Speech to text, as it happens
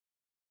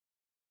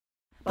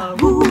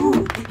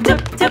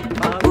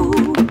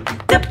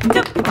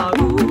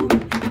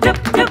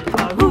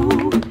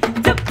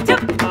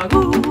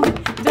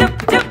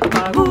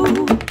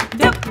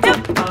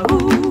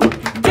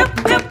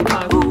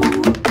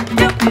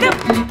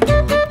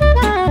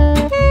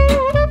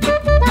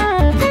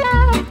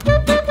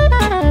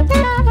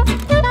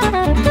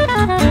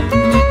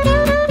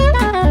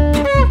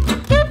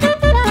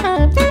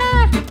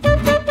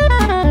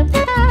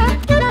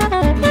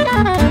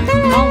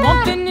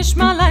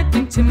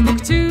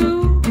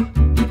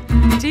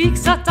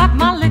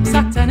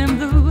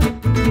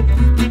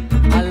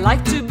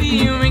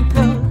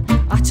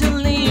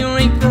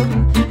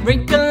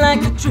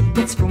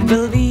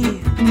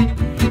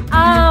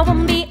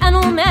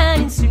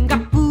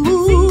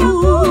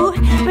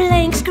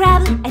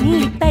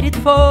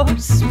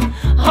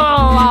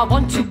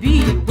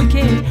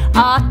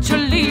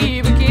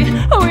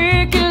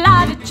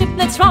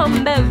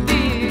From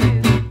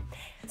Belleville,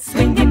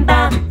 swinging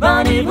by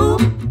Rendez-Vous,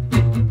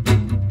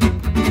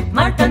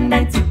 Martin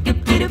dance,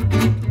 dip-dip,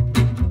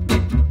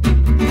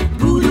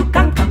 voodoo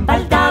cancan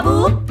baldavu,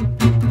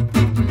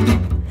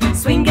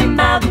 swinging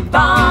by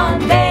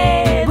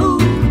Rendez-Vous.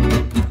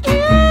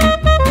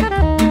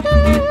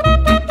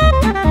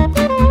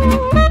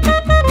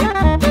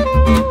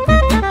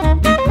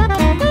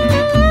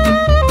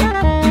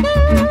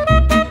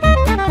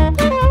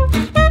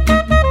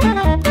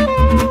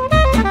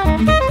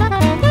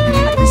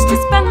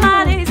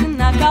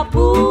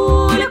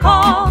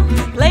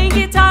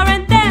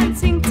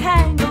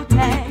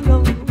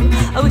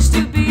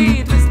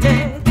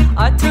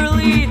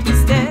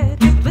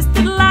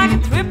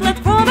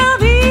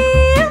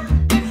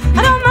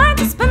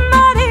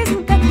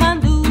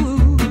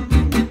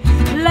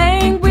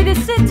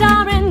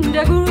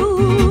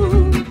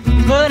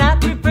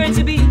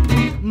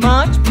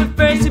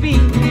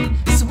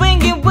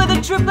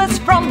 Triplets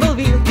from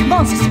Belleville,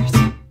 monsters,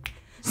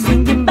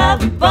 swinging by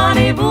the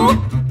Rendez-Vous,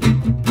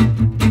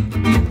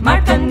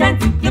 Martin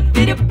dance,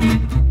 yup-de-dup,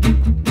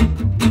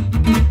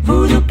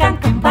 voodoo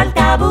cancan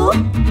baldavu,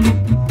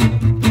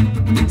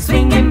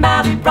 swinging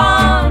by the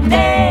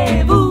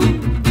Rendez-Vous.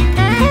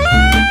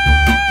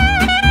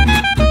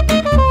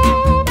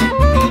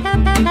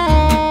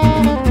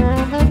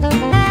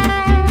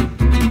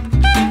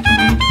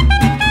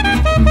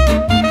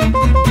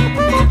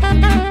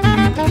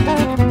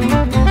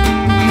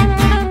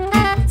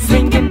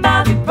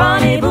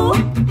 Rendez-vous,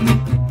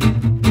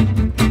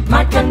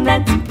 Martin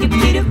dance,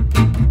 dip-dip,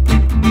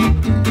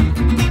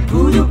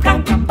 voodoo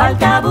cancan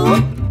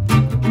baldavu.